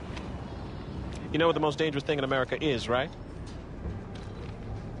You know what the most dangerous thing in America is, right?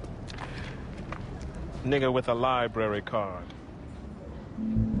 Nigga with a library card.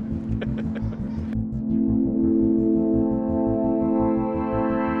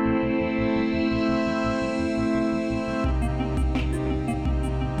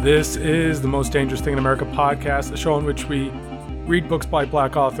 This is the Most Dangerous Thing in America podcast, a show in which we read books by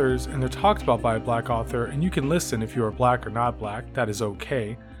black authors and they're talked about by a black author, and you can listen if you are black or not black. That is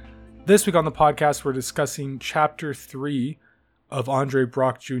okay. This week on the podcast, we're discussing Chapter 3 of Andre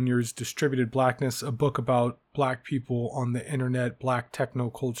Brock Jr.'s Distributed Blackness, a book about black people on the internet, black techno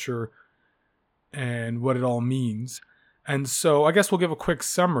culture, and what it all means. And so I guess we'll give a quick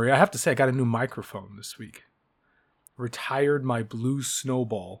summary. I have to say, I got a new microphone this week. Retired my blue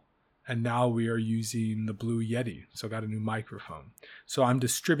Snowball, and now we are using the Blue Yeti. So I got a new microphone. So I'm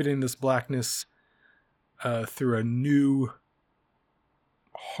distributing this blackness through a new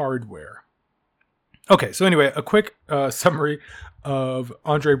hardware. Okay, so anyway, a quick summary of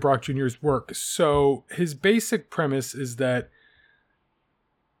Andre Brock Jr.'s work. So his basic premise is that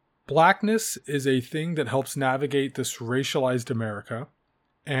blackness is a thing that helps navigate this racialized America,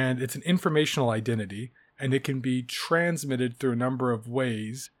 and it's an informational identity, and it can be transmitted through a number of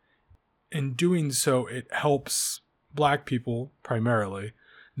ways. In doing so, it helps black people, primarily,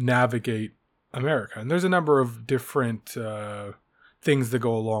 navigate America. And there's a number of different things that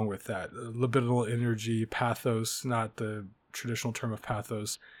go along with that. Libidinal energy, pathos, not the traditional term of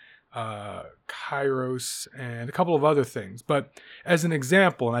pathos, kairos, and a couple of other things. But as an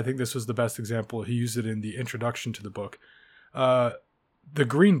example, and I think this was the best example, he used it in the introduction to the book, the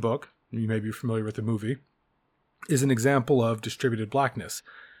Green Book, you may be familiar with the movie, is an example of distributed blackness.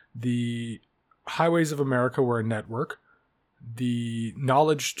 The highways of America were a network. The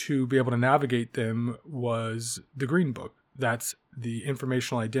knowledge to be able to navigate them was the Green Book. That's the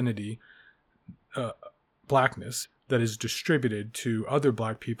informational identity, blackness, that is distributed to other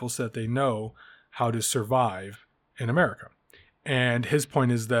black people so that they know how to survive in America. And his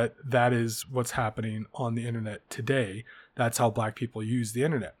point is that that is what's happening on the internet today. That's how black people use the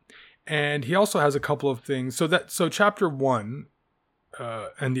internet. And he also has a couple of things. So chapter 1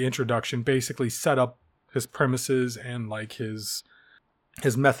 and the introduction basically set up his premises and like his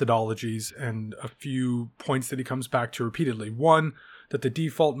methodologies and a few points that he comes back to repeatedly. One, that the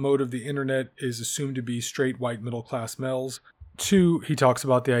default mode of the internet is assumed to be straight white middle class males. 2, he talks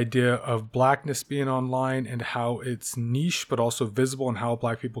about the idea of blackness being online and how it's niche but also visible, and how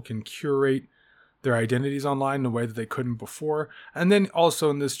black people can curate their identities online in a way that they couldn't before. And then also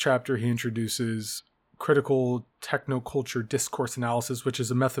in this chapter, he introduces critical technoculture discourse analysis, which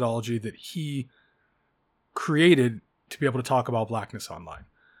is a methodology that he created to be able to talk about blackness online.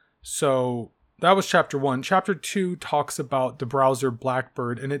 So that was chapter 1. Chapter 2 talks about the browser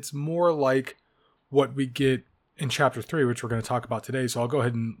Blackbird, and it's more like what we get in chapter 3, which we're going to talk about today. So I'll go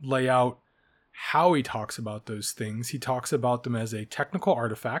ahead and lay out how he talks about those things. He talks about them as a technical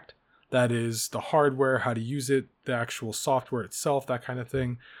artifact. That is the hardware, how to use it, the actual software itself, that kind of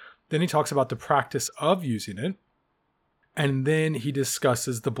thing. Then he talks about the practice of using it. And then he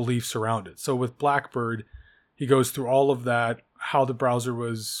discusses the beliefs around it. So with Blackbird, he goes through all of that, how the browser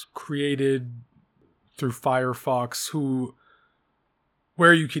was created through Firefox,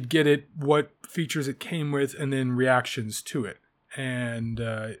 where you could get it, what features it came with, and then reactions to it. And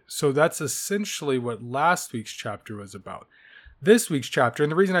so that's essentially what last week's chapter was about. This week's chapter,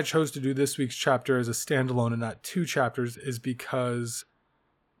 and the reason I chose to do this week's chapter as a standalone and not 2 chapters, is because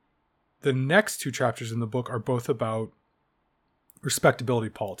the next 2 chapters in the book are both about respectability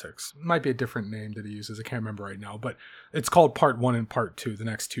politics. It might be a different name that he uses, I can't remember right now, but it's called Part 1 and Part 2, the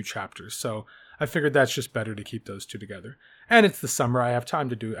next 2 chapters. So I figured that's just better to keep those 2 together. And it's the summer, I have time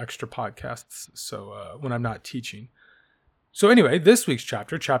to do extra podcasts, so when I'm not teaching. So anyway, this week's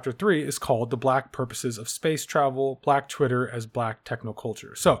chapter, chapter 3, is called The Black Purposes of Space Travel, Black Twitter as Black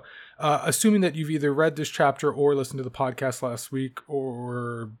Technoculture. So, assuming that you've either read this chapter or listened to the podcast last week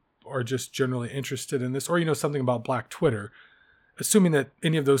or are just generally interested in this, or you know something about Black Twitter, assuming that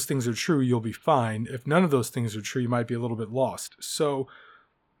any of those things are true, you'll be fine. If none of those things are true, you might be a little bit lost. So,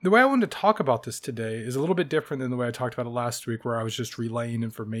 the way I wanted to talk about this today is a little bit different than the way I talked about it last week, where I was just relaying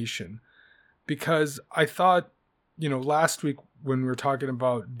information. Because I thought, last week when we were talking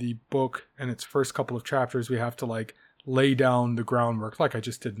about the book and its first couple of chapters, we have to like lay down the groundwork, like I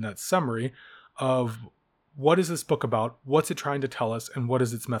just did in that summary, of what is this book about, what's it trying to tell us, and what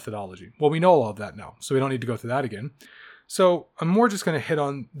is its methodology. Well, we know all of that now, so we don't need to go through that again. So I'm more just going to hit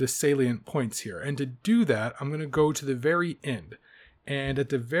on the salient points here. And to do that, I'm going to go to the very end. And at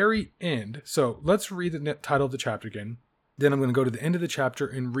the very end, so let's read the title of the chapter again. Then I'm going to go to the end of the chapter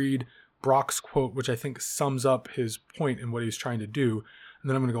and read Brock's quote, which I think sums up his point and what he's trying to do. And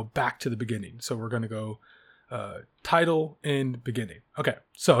then I'm going to go back to the beginning. So we're going to go title and beginning. Okay,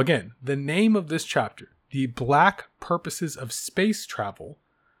 so again, the name of this chapter, The Black Purposes of Space Travel,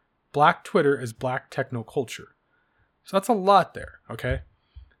 Black Twitter as Black Technoculture. So that's a lot there, okay?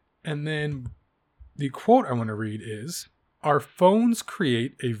 And then the quote I want to read is, "Our phones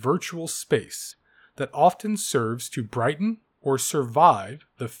create a virtual space that often serves to brighten or survive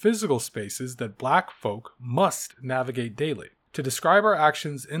the physical spaces that Black folk must navigate daily. To describe our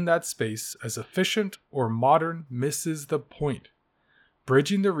actions in that space as efficient or modern misses the point.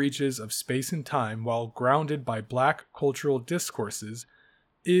 Bridging the reaches of space and time while grounded by Black cultural discourses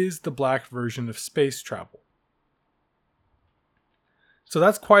is the Black version of space travel." So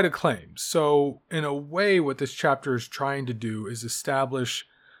that's quite a claim. So in a way, what this chapter is trying to do is establish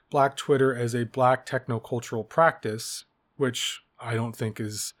Black Twitter as a Black technocultural practice, which I don't think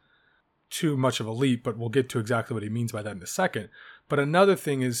is too much of a leap, but we'll get to exactly what he means by that in a second. But another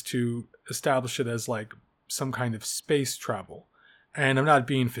thing is to establish it as like some kind of space travel. And I'm not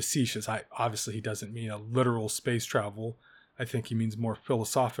being facetious. Obviously, he doesn't mean a literal space travel. I think he means more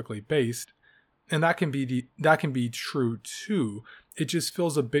philosophically based. And that can be true too. It just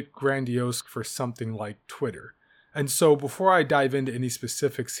feels a bit grandiose for something like Twitter. And so before I dive into any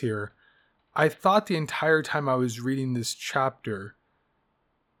specifics here, I thought the entire time I was reading this chapter,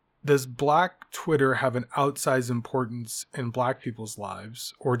 does Black Twitter have an outsized importance in Black people's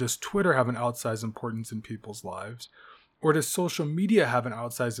lives? Or does Twitter have an outsized importance in people's lives? Or does social media have an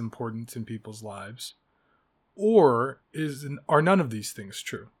outsized importance in people's lives? Or are none of these things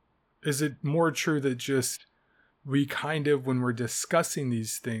true? Is it more true that just we kind of, when we're discussing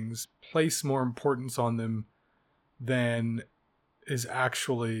these things, place more importance on them than is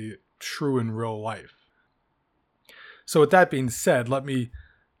actually true in real life? So with that being said, let me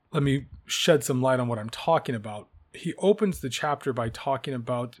shed some light on what I'm talking about. He opens the chapter by talking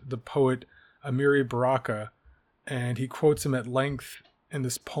about the poet Amiri Baraka, and he quotes him at length in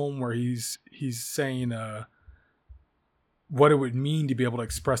this poem where he's saying what it would mean to be able to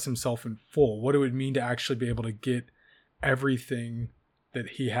express himself in full, what it would mean to actually be able to get everything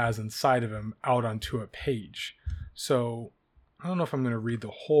that he has inside of him out onto a page. So I don't know if I'm going to read the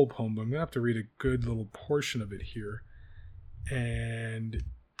whole poem, but I'm going to have to read a good little portion of it here. And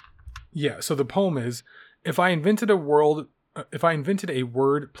yeah, so the poem is, if I invented a word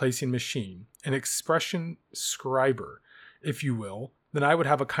placing machine, an expression scriber, if you will, then I would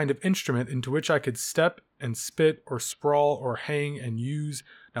have a kind of instrument into which I could step and spit or sprawl or hang and use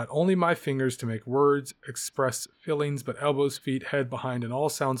not only my fingers to make words, express feelings, but elbows, feet, head, behind, and all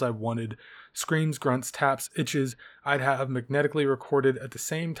sounds I wanted, screams, grunts, taps, itches, I'd have magnetically recorded at the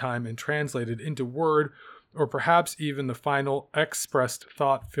same time and translated into word, or perhaps even the final expressed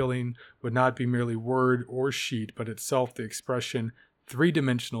thought feeling would not be merely word or sheet, but itself the expression,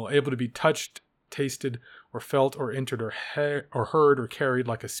 three-dimensional, able to be touched, tasted, or felt, or entered, or heard, or carried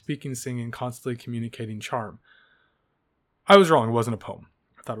like a speaking, singing, constantly communicating charm. I was wrong. It wasn't a poem.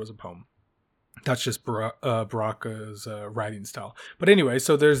 I thought it was a poem. That's just Baraka's writing style. But anyway,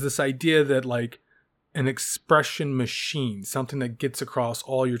 so there's this idea that like an expression machine, something that gets across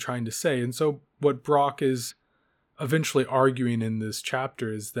all you're trying to say. And so what Brock is eventually arguing in this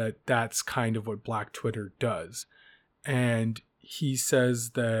chapter is that that's kind of what Black Twitter does. And he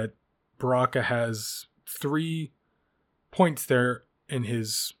says that Baraka has 3 points there in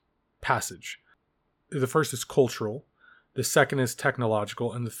his passage. The first is cultural, the second is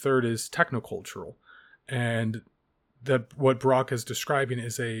technological, and the third is technocultural. And that what Baraka is describing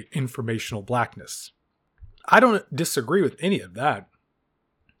is a informational blackness. I don't disagree with any of that.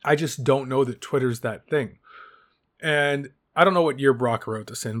 I just don't know that Twitter's that thing. And I don't know what year Baraka wrote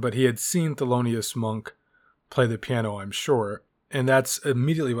this in, but he had seen Thelonious Monk play the piano, I'm sure. And that's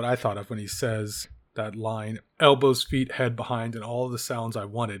immediately what I thought of when he says that line, elbows, feet, head, behind, and all of the sounds I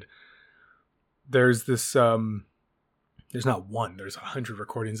wanted. There's this, there's not one, there's 100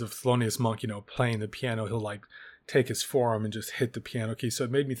 recordings of Thelonious Monk, playing the piano. He'll like take his forearm and just hit the piano key. So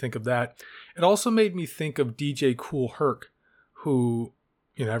it made me think of that. It also made me think of DJ Kool Herc, who,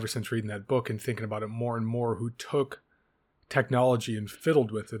 ever since reading that book and thinking about it more and more, who took technology and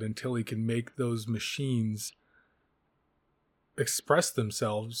fiddled with it until he can make those machines express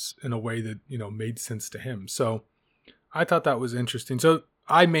themselves in a way that, made sense to him. So I thought that was interesting. So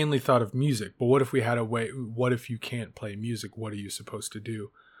I mainly thought of music, but what if we had a way, what if you can't play music? What are you supposed to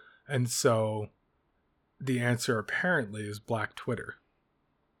do? And so the answer apparently is Black Twitter.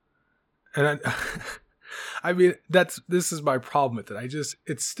 And I mean, this is my problem with it.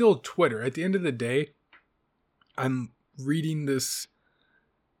 It's still Twitter. At the end of the day, I'm reading this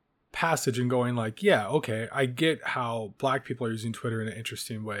passage and going like, yeah, okay, I get how black people are using Twitter in an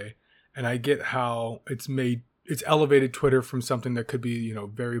interesting way. And I get how it's elevated Twitter from something that could be, you know,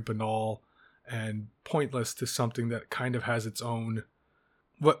 very banal and pointless to something that kind of has its own,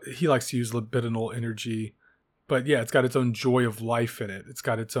 what he likes to use, libidinal energy. But yeah, it's got its own joy of life in it. It's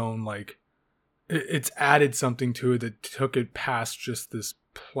got its own, like, it's added something to it that took it past just this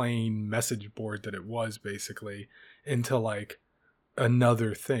plain message board that it was basically into like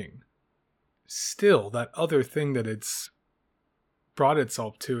another thing. Still, that other thing that it's brought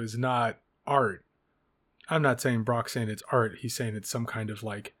itself to is not art. I'm not saying Brock's saying it's art. He's saying it's some kind of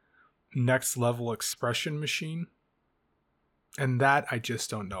like next level expression machine. And that I just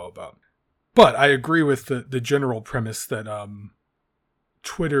don't know about. But I agree with the general premise that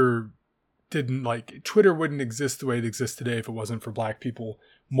Twitter wouldn't exist the way it exists today if it wasn't for black people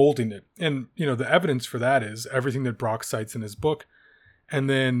molding it. And, you know, the evidence for that is everything that Brock cites in his book. And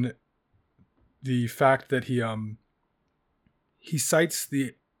then the fact that he cites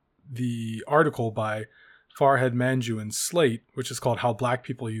the article by Farhad Manjoo in Slate, which is called How Black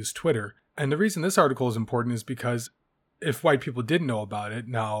People Use Twitter. And the reason this article is important is because if white people didn't know about it,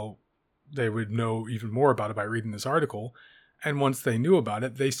 now they would know even more about it by reading this article. And once they knew about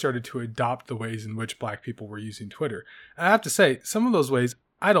it, they started to adopt the ways in which black people were using Twitter. And I have to say, some of those ways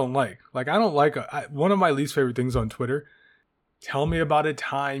I don't like. Like, I don't like, one of my least favorite things on Twitter, tell me about a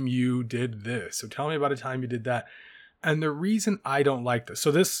time you did this, or tell me about a time you did that. And the reason I don't like this,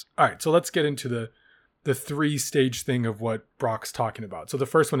 all right, so let's get into the 3-stage thing of what Brock's talking about. So the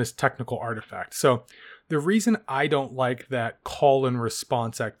first one is technical artifact. So the reason I don't like that call and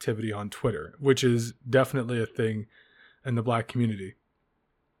response activity on Twitter, which is definitely a thing in the black community.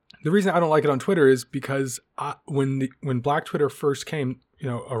 The reason I don't like it on Twitter is because when Black Twitter first came, you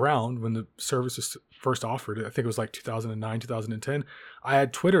know, around, when the service was first offered, I think it was like 2009, 2010, I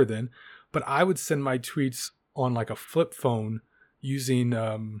had Twitter then, but I would send my tweets on like a flip phone using,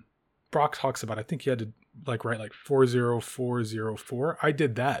 Brock talks about, I think he had to like write like 40404. I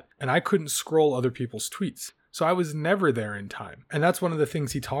did that and I couldn't scroll other people's tweets. So I was never there in time. And that's one of the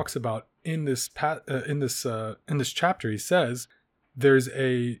things he talks about in this chapter. He says there's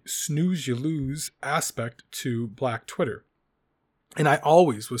a snooze you lose aspect to Black Twitter. And I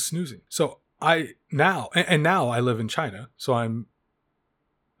always was snoozing. So now I live in China. So I'm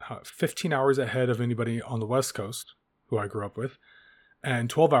 15 hours ahead of anybody on the West Coast who I grew up with, and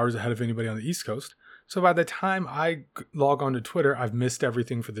 12 hours ahead of anybody on the East Coast. So by the time I log on to Twitter, I've missed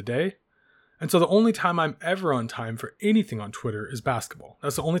everything for the day. And so the only time I'm ever on time for anything on Twitter is basketball.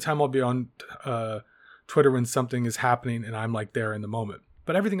 That's the only time I'll be on Twitter when something is happening and I'm like there in the moment.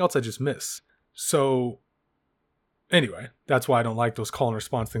 But everything else I just miss. So anyway, that's why I don't like those call and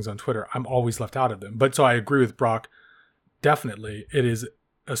response things on Twitter. I'm always left out of them. But so I agree with Brock. Definitely, it is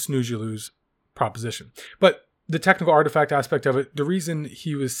a snooze you lose proposition. But the technical artifact aspect of it, the reason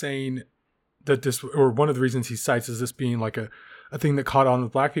he was saying that this, or one of the reasons he cites as this being like a thing that caught on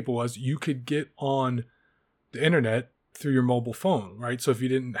with black people, was you could get on the internet through your mobile phone, right? So if you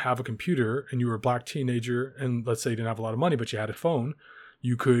didn't have a computer and you were a black teenager and let's say you didn't have a lot of money, but you had a phone,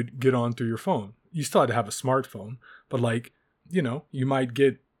 you could get on through your phone. You still had to have a smartphone, but like, you know, you might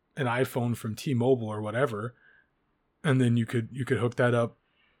get an iPhone from T-Mobile or whatever, and then you could hook that up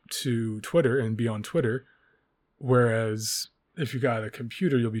to Twitter and be on Twitter. Whereas if you got a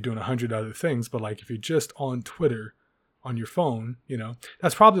computer, you'll be doing 100 other things. But like if you're just on Twitter on your phone, you know,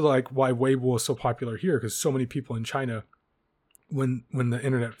 that's probably like why Weibo is so popular here, because so many people in China, when the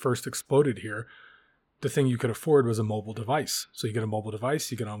internet first exploded here, the thing you could afford was a mobile device. So you get a mobile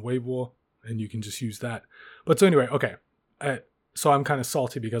device, you get on Weibo, and you can just use that. But so anyway, okay. So I'm kind of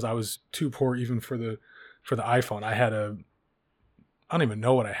salty because I was too poor even for the iPhone. I don't even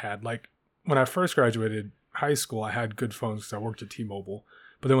know what I had. Like when I first graduated high school, I had good phones because I worked at T-Mobile.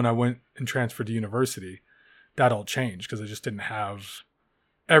 But then when I went and transferred to university, that all changed because I just didn't have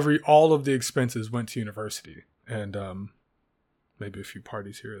all of the expenses went to university and maybe a few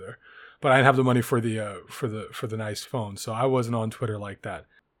parties here or there. But I didn't have the money for the nice phone, so I wasn't on Twitter like that.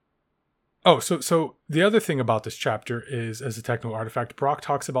 Oh, so the other thing about this chapter is, as a technical artifact, Brock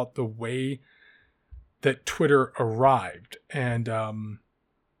talks about the way that Twitter arrived, and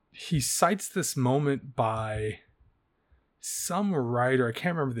he cites this moment by some writer. I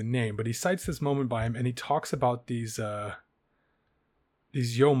can't remember the name, but he cites this moment by him, and he talks about these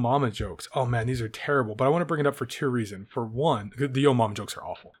yo mama jokes. Oh man, these are terrible. But I want to bring it up for two reasons. For one, the yo mama jokes are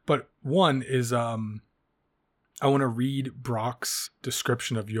awful. But one is I want to read Brock's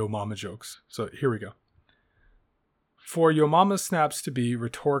description of yo mama jokes. So here we go. For yo mama snaps to be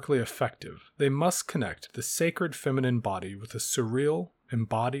rhetorically effective, they must connect the sacred feminine body with a surreal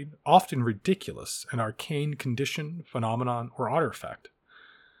embodied, often ridiculous, an arcane condition, phenomenon, or artifact.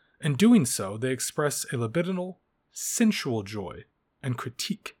 In doing so, they express a libidinal, sensual joy and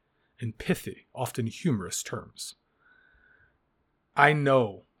critique in pithy, often humorous terms. I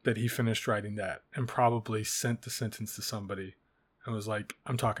know that he finished writing that and probably sent the sentence to somebody and was like,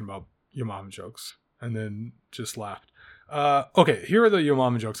 I'm talking about your mama jokes, and then just laughed. Okay, here are the your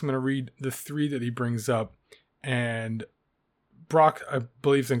mama jokes. I'm going to read the 3 that he brings up, and Brock, I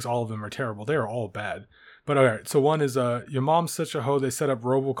believe, thinks all of them are terrible. They are all bad. But all right, so one is, your mom's such a hoe, they set up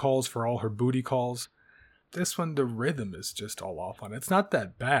robocalls for all her booty calls. This one, the rhythm is just all off on it. It's not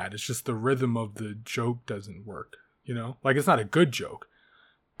that bad. It's just the rhythm of the joke doesn't work, you know? Like, it's not a good joke,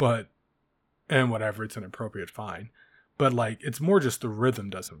 but, and whatever, it's inappropriate, fine. But, like, it's more just the rhythm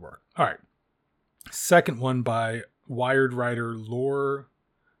doesn't work. All right. Second one by Wired writer Lore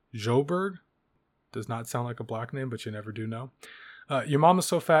Joberg. Does not sound like a black name, but you never do know. Your mama's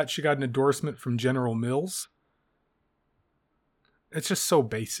so fat she got an endorsement from General Mills. It's just so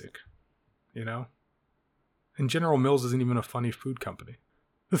basic, you know? And General Mills isn't even a funny food company.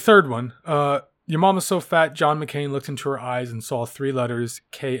 The third one, your mama's so fat John McCain looked into her eyes and saw 3 letters,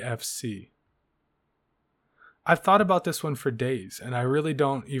 KFC. I've thought about this one for days, and I really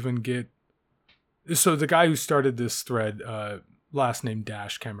don't even get... So the guy who started this thread, last name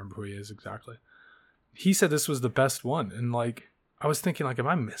Dash, can't remember who he is exactly. He said this was the best one, and like, I was thinking, like, am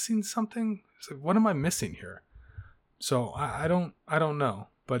I missing something? It's like, what am I missing here? So I don't know,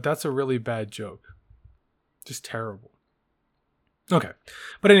 but that's a really bad joke. Just terrible. Okay,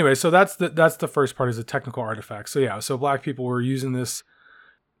 but anyway, so that's the first part, is a technical artifact. So yeah, so black people were using this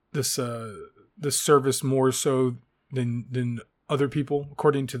service more so than other people.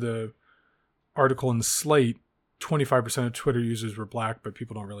 According to the article in Slate, 25% of Twitter users were black, but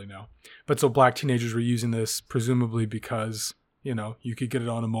people don't really know. But so black teenagers were using this presumably because, you know, you could get it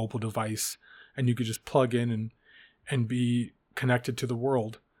on a mobile device and you could just plug in and be connected to the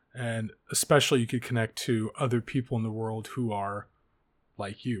world. And especially you could connect to other people in the world who are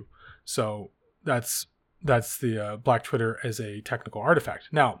like you. So that's the black Twitter as a technical artifact.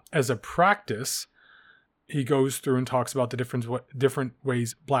 Now, as a practice, he goes through and talks about the different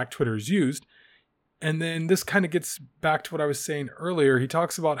ways black Twitter is used. And then this kind of gets back to what I was saying earlier. He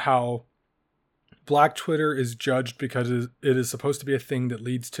talks about how black Twitter is judged because it is supposed to be a thing that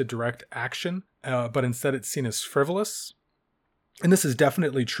leads to direct action, but instead it's seen as frivolous. And this is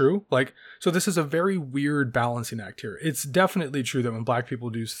definitely true. Like, so this is a very weird balancing act here. It's definitely true that when black people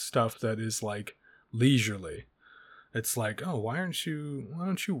do stuff that is like leisurely, it's like, oh, why don't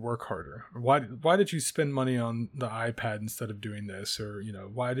you work harder? Or why did you spend money on the iPad instead of doing this? Or, you know,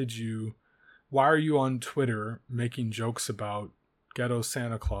 why are you on Twitter making jokes about ghetto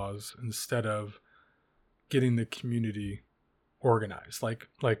Santa Claus instead of getting the community organized? Like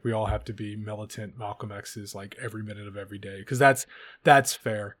we all have to be militant Malcolm X's like every minute of every day, because that's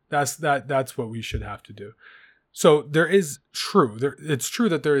fair. That's what we should have to do. So it's true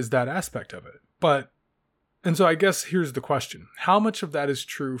that there is that aspect of it. And so I guess here's the question. How much of that is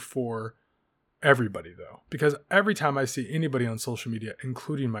true for everybody though? Because every time I see anybody on social media,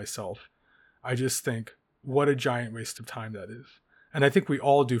 including myself, I just think, what a giant waste of time that is. And I think we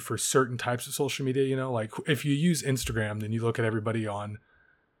all do for certain types of social media, you know, like if you use Instagram, then you look at everybody on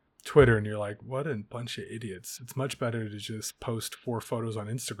Twitter and you're like, what a bunch of idiots. It's much better to just post 4 photos on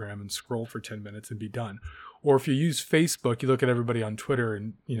Instagram and scroll for 10 minutes and be done. Or if you use Facebook, you look at everybody on Twitter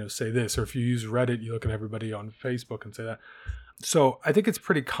and, you know, say this. Or if you use Reddit, you look at everybody on Facebook and say that. So I think it's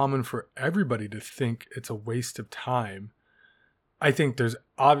pretty common for everybody to think it's a waste of time. I think there's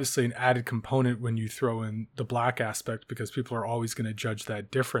obviously an added component when you throw in the black aspect, because people are always going to judge that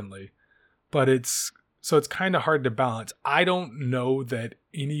differently. But it's kind of hard to balance. I don't know that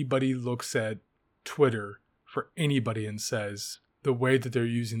anybody looks at Twitter for anybody and says the way that they're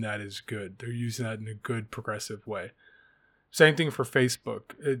using that is good. They're using that in a good, progressive way. Same thing for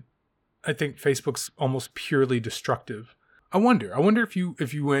Facebook. I think Facebook's almost purely destructive. I wonder if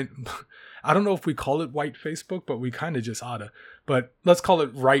you went, I don't know if we call it white Facebook, but we kind of just oughta. But let's call it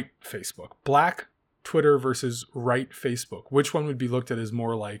right Facebook. Black Twitter versus right Facebook. Which one would be looked at as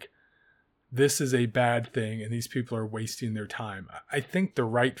more like, this is a bad thing and these people are wasting their time? I think the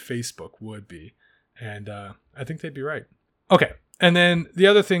right Facebook would be. And I think they'd be right. Okay. And then the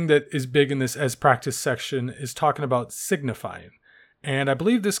other thing that is big in this as practice section is talking about signifying. And I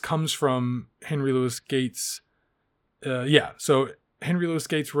believe this comes from Henry Louis Gates. So Henry Louis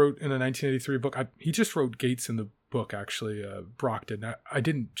Gates wrote in a 1983 book. He just wrote Gates in the book, actually. Brock did. I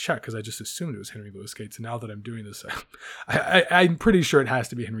didn't check because I just assumed it was Henry Louis Gates. And now that I'm doing this, I'm pretty sure it has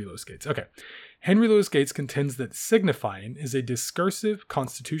to be Henry Louis Gates. Okay. Henry Louis Gates contends that signifying is a discursive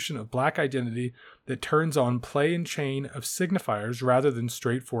constitution of Black identity that turns on play and chain of signifiers rather than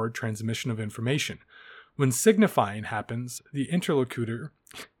straightforward transmission of information. When signifying happens, the interlocutor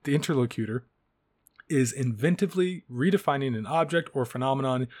is inventively redefining an object or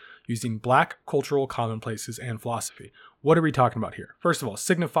phenomenon using Black cultural commonplaces and philosophy. What are we talking about here? First of all,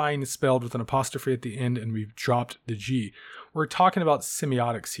 signifying is spelled with an apostrophe at the end, and we've dropped the G. We're talking about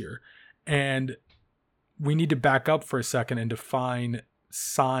semiotics here, and we need to back up for a second and define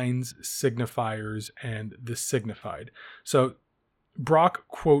signs, signifiers, and the signified. So Brock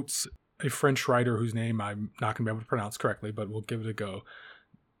quotes a French writer whose name I'm not going to be able to pronounce correctly, but we'll give it a go.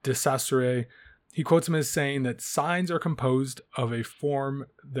 De Saussure. He quotes him as saying that signs are composed of a form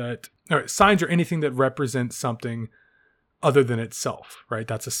that, or signs are anything that represents something other than itself, right?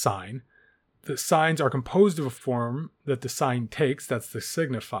 That's a sign. The signs are composed of a form that the sign takes, that's the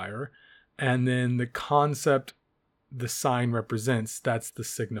signifier, and then the concept the sign represents, that's the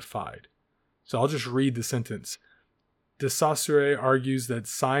signified. So I'll just read the sentence. De Saussure argues that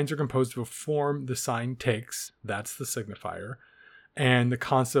signs are composed of a form the sign takes, that's the signifier, and the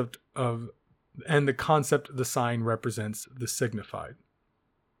concept the sign represents, the signified.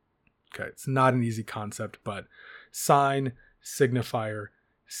 Okay, it's not an easy concept, but sign, signifier,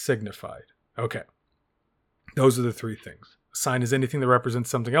 signified. Okay, those are the three things. A sign is anything that represents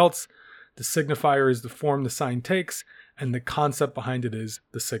something else. The signifier is the form the sign takes, and the concept behind it is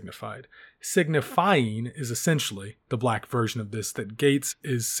the signified. Signifying is essentially the Black version of this that Gates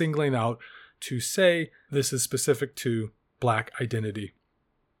is singling out to say this is specific to Black identity.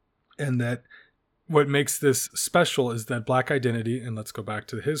 And that what makes this special is that Black identity, and let's go back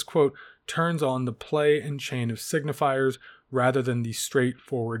to his quote, turns on the play and chain of signifiers rather than the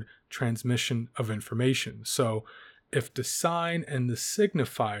straightforward transmission of information. So if the sign and the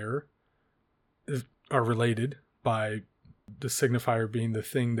signifier are related by the signifier being the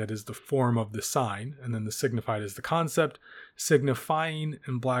thing that is the form of the sign, and then the signified is the concept, signifying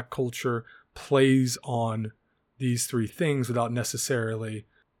in Black culture plays on these three things without necessarily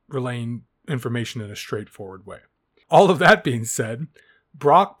relaying information in a straightforward way. All of that being said,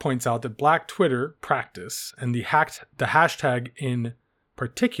 Brock points out that Black Twitter practice, and the hashtag in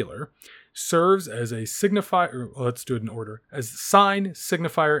particular, serves as a signifier, let's do it in order, as sign,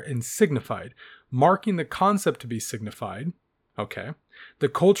 signifier, and signified, marking the concept to be signified, okay, the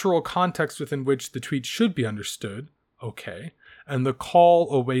cultural context within which the tweet should be understood, okay, and the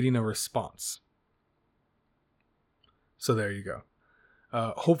call awaiting a response. So there you go.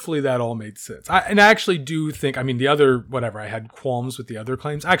 Hopefully that all made sense. I actually do think, I had qualms with the other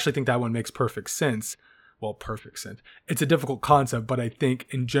claims. I actually think that one makes perfect sense. Well, perfect sense. It's a difficult concept, but I think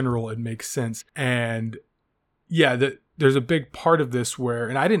in general it makes sense. And yeah, there's a big part of this where,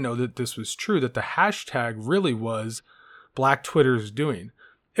 and I didn't know that this was true, that the hashtag really was Black Twitter's doing.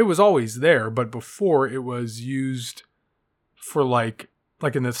 It was always there, but before it was used for like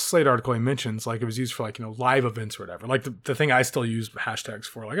in the Slate article he mentions, like it was used for live events or whatever. Like the thing I still use hashtags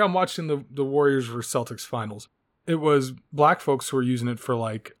for, like I'm watching the Warriors versus Celtics finals. It was Black folks who were using it for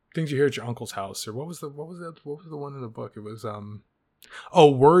like things you hear at your uncle's house, or what was the one in the book? It was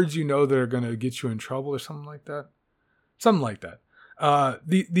words you know that are gonna get you in trouble or something like that. Something like that.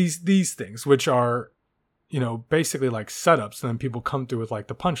 These things, which are, basically like setups, and then people come through with like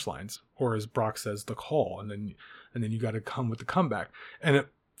the punchlines, or as Brock says, the call, and then you got to come with the comeback. And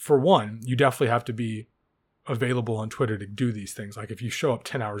for one, you definitely have to be available on Twitter to do these things. Like if you show up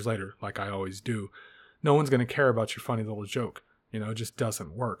 10 hours later, like I always do, no one's going to care about your funny little joke. It just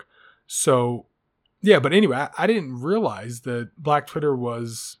doesn't work. So yeah, but anyway, I didn't realize that Black Twitter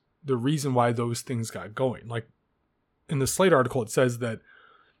was the reason why those things got going. Like in the Slate article, it says that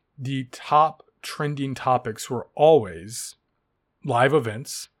the top trending topics were always live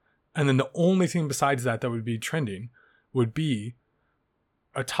events. And then the only thing besides that would be trending would be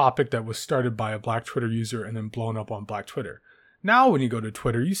a topic that was started by a Black Twitter user and then blown up on Black Twitter. Now, when you go to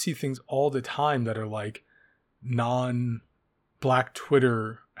Twitter, you see things all the time that are like non-Black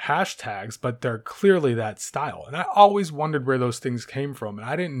Twitter hashtags, but they're clearly that style. And I always wondered where those things came from. And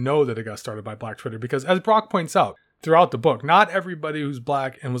I didn't know that it got started by Black Twitter because, as Brock points out throughout the book, not everybody who's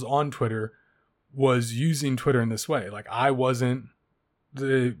Black and was on Twitter was using Twitter in this way. Like I wasn't.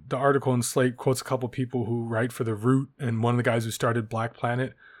 The article in Slate quotes a couple people who write for The Root, and one of the guys who started Black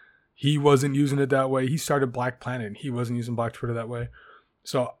Planet, he wasn't using it that way. He started Black Planet and he wasn't using Black Twitter that way.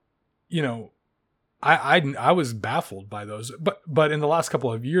 So, I was baffled by those. But in the last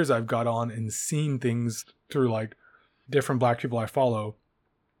couple of years, I've got on and seen things through like different black people I follow.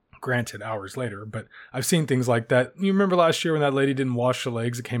 Granted, hours later, but I've seen things like that. You remember last year when that lady didn't wash the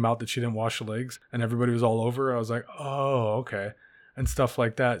legs? It came out that she didn't wash the legs and everybody was all over. I was like, oh, okay. And stuff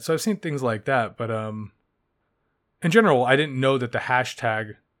like that. So I've seen things like that. But in general, I didn't know that the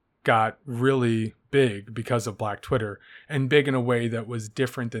hashtag got really big because of Black Twitter, and big in a way that was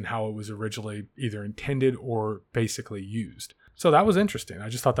different than how it was originally either intended or basically used. So that was interesting. I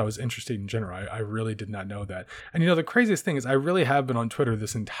just thought that was interesting in general. I really did not know that. And the craziest thing is I really have been on Twitter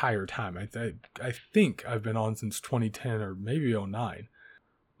this entire time. I think I've been on since 2010 or maybe '09.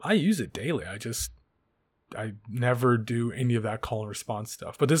 I use it daily. I never do any of that call and response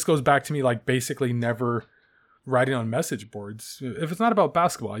stuff. But this goes back to me like basically never writing on message boards. If it's not about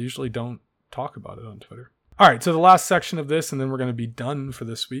basketball, I usually don't talk about it on Twitter. All right, so the last section of this, and then we're going to be done for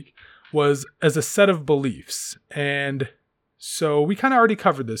this week, was as a set of beliefs. And so we kind of already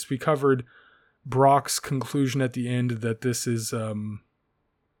covered this. We covered Brock's conclusion at the end that this is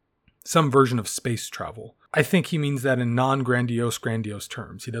some version of space travel. I think he means that in non-grandiose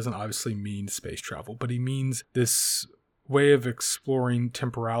terms. He doesn't obviously mean space travel, but he means this way of exploring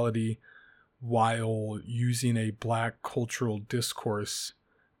temporality while using a black cultural discourse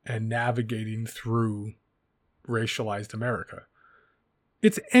and navigating through racialized America.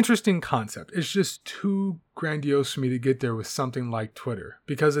 It's an interesting concept. It's just too grandiose for me to get there with something like Twitter.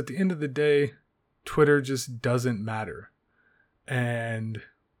 Because at the end of the day, Twitter just doesn't matter. And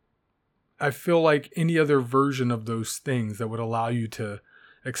I feel like any other version of those things that would allow you to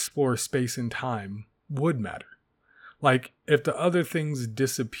explore space and time would matter. Like, if the other things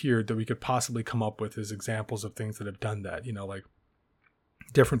disappeared that we could possibly come up with as examples of things that have done that, like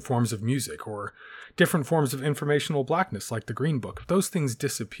different forms of music or different forms of informational blackness, like the Green Book. If those things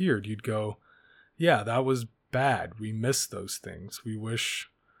disappeared, you'd go, yeah, that was bad. We miss those things. We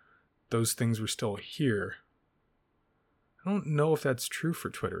wish those things were still here. I don't know if that's true for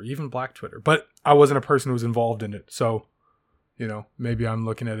Twitter, even Black Twitter, but I wasn't a person who was involved in it. So, maybe I'm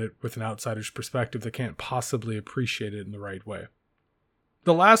looking at it with an outsider's perspective that can't possibly appreciate it in the right way.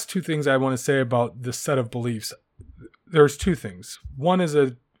 The last two things I want to say about this set of beliefs, there's two things. One is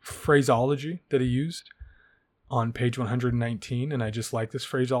a phraseology that he used on page 119, and I just like this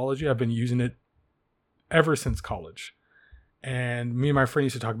phraseology. I've been using it ever since college. And me and my friend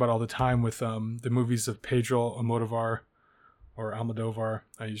used to talk about it all the time with the movies of Pedro Almodovar, or Almodovar,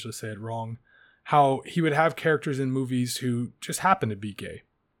 I usually say it wrong, how he would have characters in movies who just happen to be gay.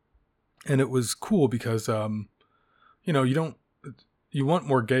 And it was cool because, you want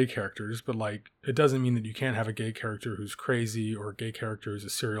more gay characters, but it doesn't mean that you can't have a gay character who's crazy, or a gay character who's a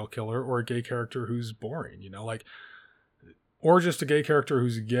serial killer, or a gay character who's boring, or just a gay character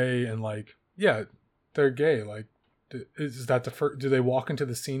who's gay and yeah, they're gay. Is that the first? Do they walk into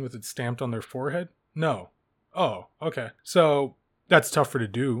the scene with it stamped on their forehead? No. Oh, okay. So that's tougher to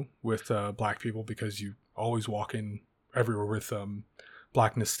do with black people because you always walk in everywhere with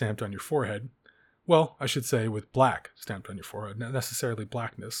blackness stamped on your forehead. Well, I should say with black stamped on your forehead, not necessarily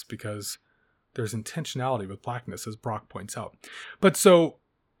blackness, because there's intentionality with blackness, as Brock points out. But so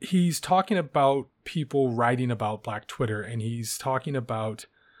he's talking about people writing about Black Twitter, and he's talking about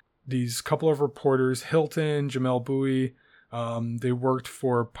these couple of reporters, Hilton, Jamel Bowie. They worked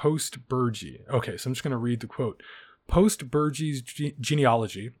for Post-Burgee. Okay, so I'm just going to read the quote. Post-Burgee's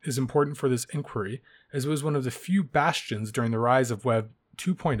genealogy is important for this inquiry, as it was one of the few bastions during the rise of Web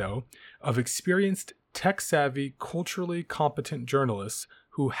 2.0 of experienced, tech-savvy, culturally competent journalists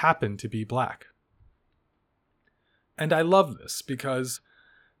who happen to be black. And I love this because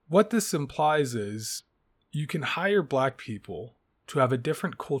what this implies is you can hire black people to have a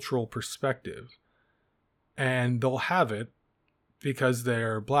different cultural perspective, and they'll have it because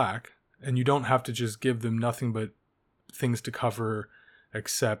they're black, and you don't have to just give them nothing but things to cover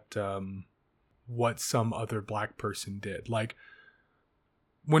except what some other black person did. Like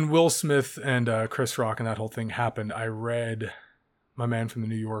when Will Smith and Chris Rock and that whole thing happened, I read my man from the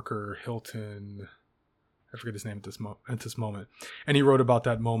New Yorker, Hilton, I forget his name at this moment, and he wrote about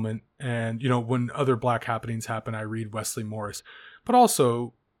that moment. And when other black happenings happen, I read Wesley Morris, but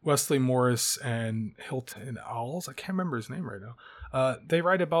also Wesley Morris and Hilton Owls, I can't remember his name right now. They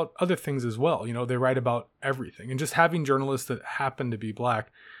write about other things as well. They write about everything. And just having journalists that happen to be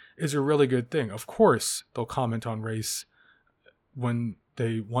black is a really good thing. Of course, they'll comment on race when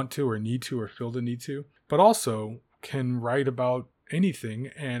they want to or need to or feel the need to, but also can write about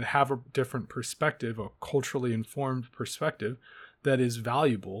anything and have a different perspective, a culturally informed perspective that is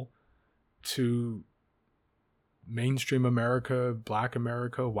valuable to mainstream America, black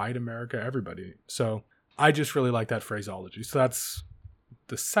America, white America, everybody. So I just really like that phraseology. So that's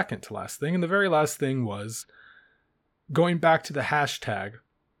the second to last thing. And the very last thing was going back to the hashtag.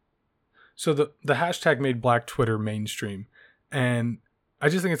 So the hashtag made Black Twitter mainstream. And I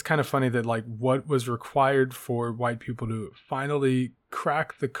just think it's kind of funny that like what was required for white people to finally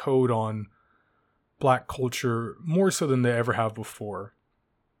crack the code on Black culture more so than they ever have before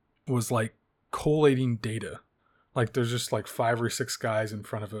was like collating data. Like there's just like 5 or 6 guys in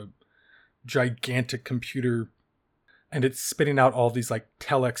front of a gigantic computer and it's spitting out all these like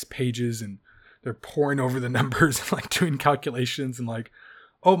telex pages and they're pouring over the numbers and like doing calculations and like,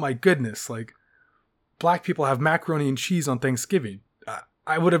 oh my goodness, like Black people have macaroni and cheese on Thanksgiving.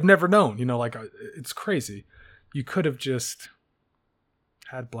 I would have never known, you know, like it's crazy. You could have just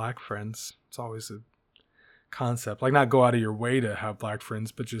had Black friends. It's always a concept. Like not go out of your way to have Black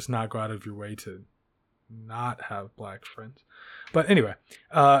friends, but just not go out of your way to not have Black friends. But anyway,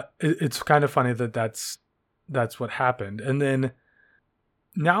 it's kind of funny that that's what happened. And then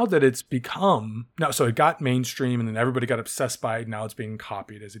now that it's become, so it got mainstream and then everybody got obsessed by it. Now it's being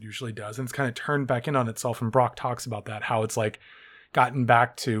copied as it usually does. And it's kind of turned back in on itself. And Brock talks about that, how it's like gotten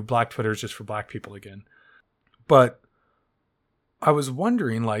back to Black Twitter is just for Black people again. But I was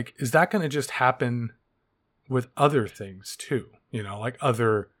wondering, like, is that going to just happen with other things too? You know, like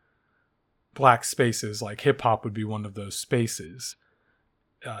other Black spaces, like hip hop would be one of those spaces.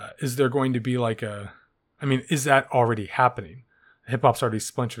 Is there going to be like is that already happening? Hip hop's already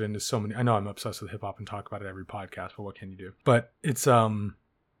splintered into so many. I know I'm obsessed with hip hop and talk about it every podcast, but what can you do? But it's, and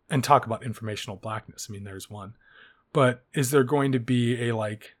talk about informational Blackness. I mean, there's one. But is there going to be a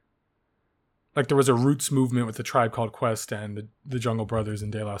like there was a roots movement with the Tribe Called Quest and the Jungle Brothers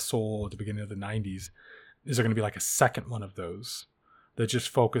and De La Soul at the beginning of the 90s. Is there going to be like a second one of those that just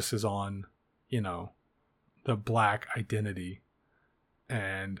focuses on, you know, the Black identity?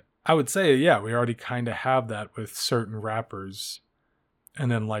 And I would say, yeah, we already kind of have that with certain rappers. And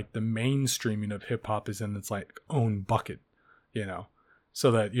then like the mainstreaming of hip hop is in its like own bucket, you know,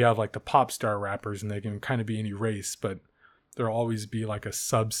 so that you have like the pop star rappers and they can kind of be any race, but there'll always be like a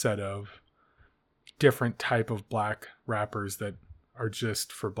subset of different type of Black rappers that are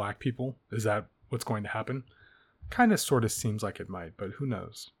just for Black people. Is that what's going to happen? Kind of sort of seems like it might, but who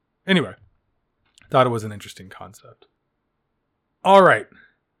knows? Anyway, thought it was an interesting concept. All right.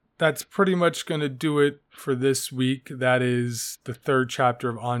 That's pretty much going to do it for this week. That is the 3rd chapter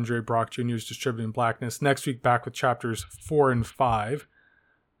of Andre Brock Jr.'s Distributing Blackness. Next week, back with chapters 4 and 5.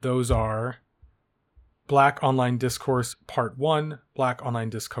 Those are Black Online Discourse Part 1, Black Online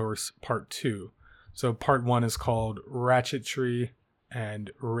Discourse Part 2. So Part 1 is called Ratchetry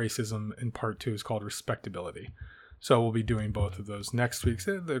and Racism, and Part 2 is called Respectability. So we'll be doing both of those next week.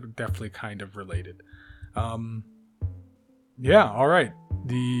 So they're definitely kind of related. Yeah, all right.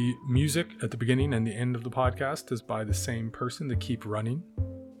 The music at the beginning and the end of the podcast is by the same person, The Keep Running.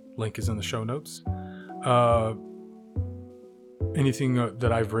 Link is in the show notes. Anything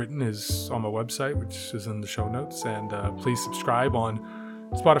that I've written is on my website, which is in the show notes. And please subscribe on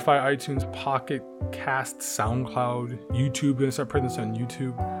Spotify, iTunes, Pocket Cast, SoundCloud, YouTube. I'm going to start putting this on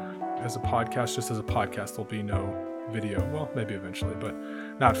YouTube as a podcast. Just as a podcast, there'll be no video. Well, maybe eventually, but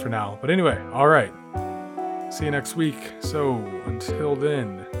not for now. But anyway, all right. See you next week. So until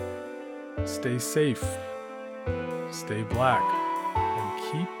then, stay safe, stay Black, and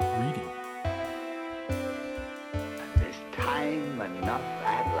keep reading. This time enough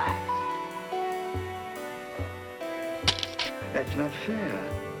at last. That's not fair.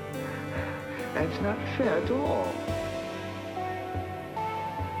 That's not fair at all.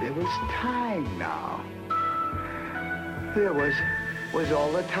 There was time now. There was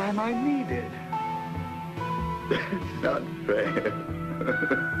all the time I needed. That's not fair.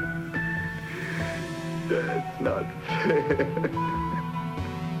 That's not fair.